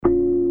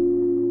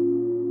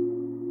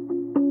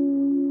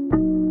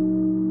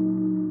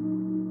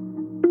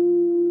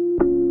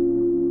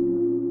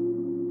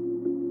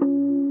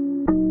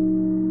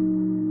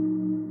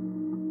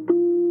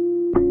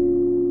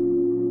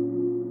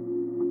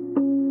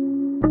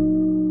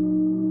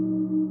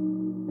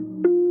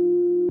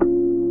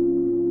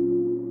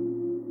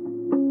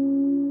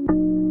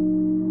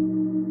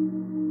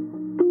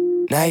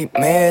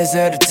Nightmares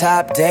at the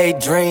top,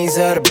 daydreams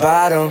at the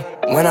bottom.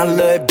 When I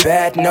look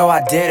back, know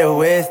I did it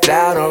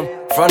without them.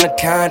 From the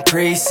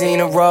concrete,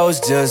 seen a rose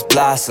just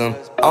blossom.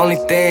 Only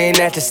thing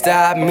that can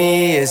stop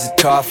me is a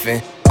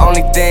coffin.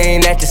 Only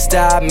thing that can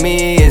stop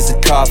me is a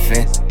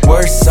coffin.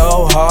 Worked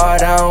so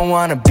hard, I don't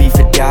wanna be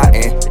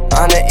forgotten.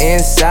 On the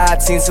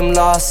inside, seen some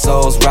lost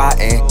souls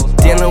rotting.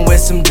 Dealing with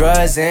some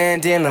drugs and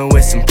dealing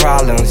with some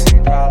problems.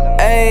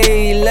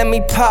 Ayy, let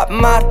me pop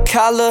my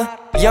collar.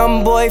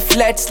 Young boy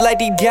flex like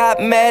he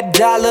got mad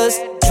dollars.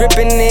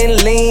 Drippin'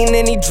 in lean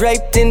and he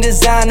draped in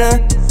designer.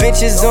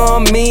 Bitches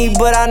on me,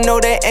 but I know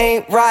they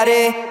ain't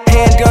riding.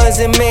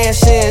 Handguns and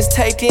mansions,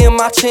 taking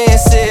my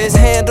chances.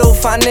 Handle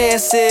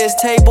finances,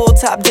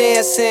 tabletop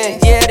dancing.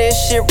 Yeah, this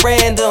shit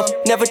random,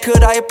 never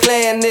could I have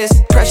planned this.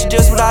 Pressure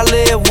just what I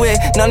live with,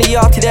 none of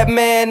y'all could have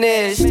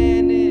managed.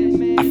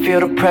 I feel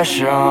the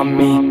pressure on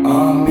me.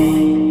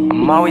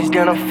 I'm always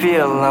gonna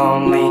feel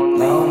lonely.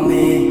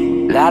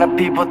 A lot of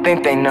people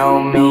think they know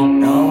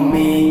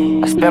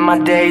me. I spend my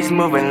days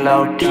moving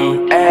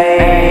low-key.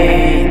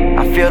 Ayy,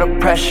 I feel the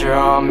pressure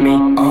on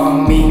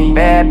me.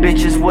 Bad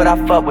bitches, what I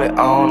fuck with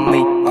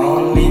only.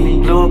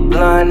 Blew a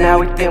blunt, now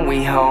we think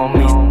we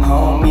homies.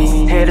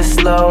 Hit a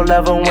slow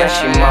level when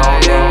she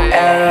moaning.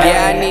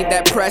 Yeah, I need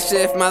that pressure.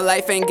 If my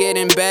life ain't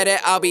getting better,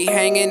 I'll be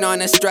hanging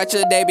on a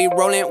stretcher. They be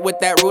rolling with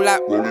that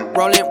roulette,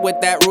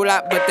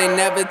 but they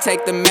never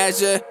take the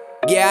measure.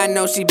 Yeah, I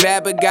know she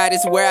bad, but God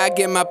is where I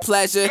get my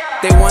pleasure.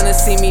 They wanna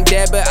see me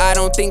dead, but I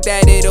don't think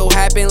that it'll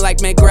happen. Like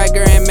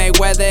McGregor and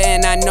Mayweather,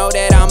 and I know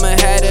that I'm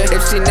a header.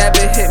 If she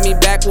never hit me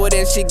back, well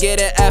then she get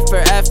an F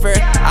for effort.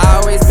 I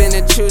always been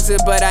a chooser,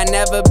 but I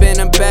never been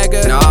a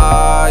beggar.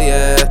 Nah,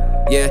 yeah,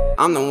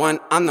 I'm the one,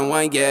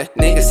 yeah.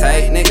 Niggas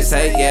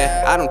hate,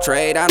 yeah. I don't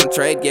trade,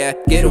 yeah.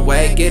 Get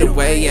away,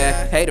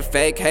 yeah. Hate a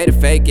fake,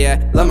 yeah.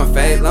 Love my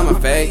fake.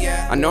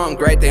 I know I'm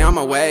great, they on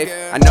my wave.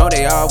 I know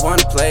they all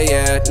wanna play,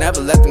 yeah.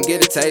 Never let them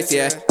get a taste,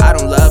 yeah. I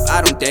don't love,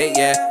 I don't date,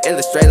 yeah.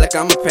 Illustrate like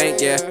I'm a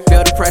paint, yeah.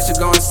 Feel the pressure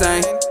go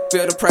insane.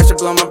 Feel the pressure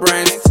blow my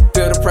brains.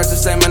 Feel the pressure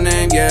say my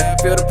name, yeah.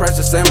 Feel the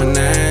pressure say my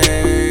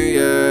name,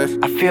 yeah.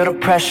 I feel the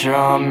pressure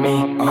on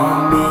me.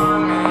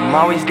 I'm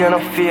always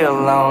gonna feel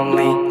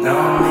lonely.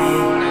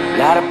 A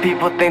lot of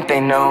people think they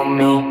know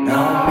me.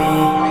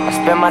 I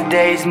spend my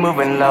days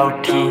moving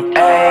low-key.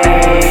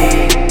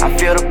 Ayy, I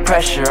feel the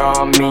pressure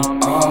on me.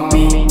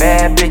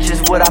 Bad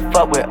bitches, what I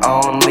fuck with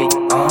only.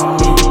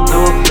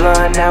 Blew a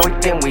blunt, now we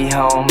think we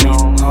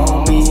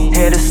homies.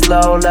 Hit a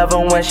slow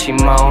level when she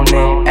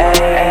moaning.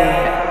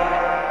 Ayy.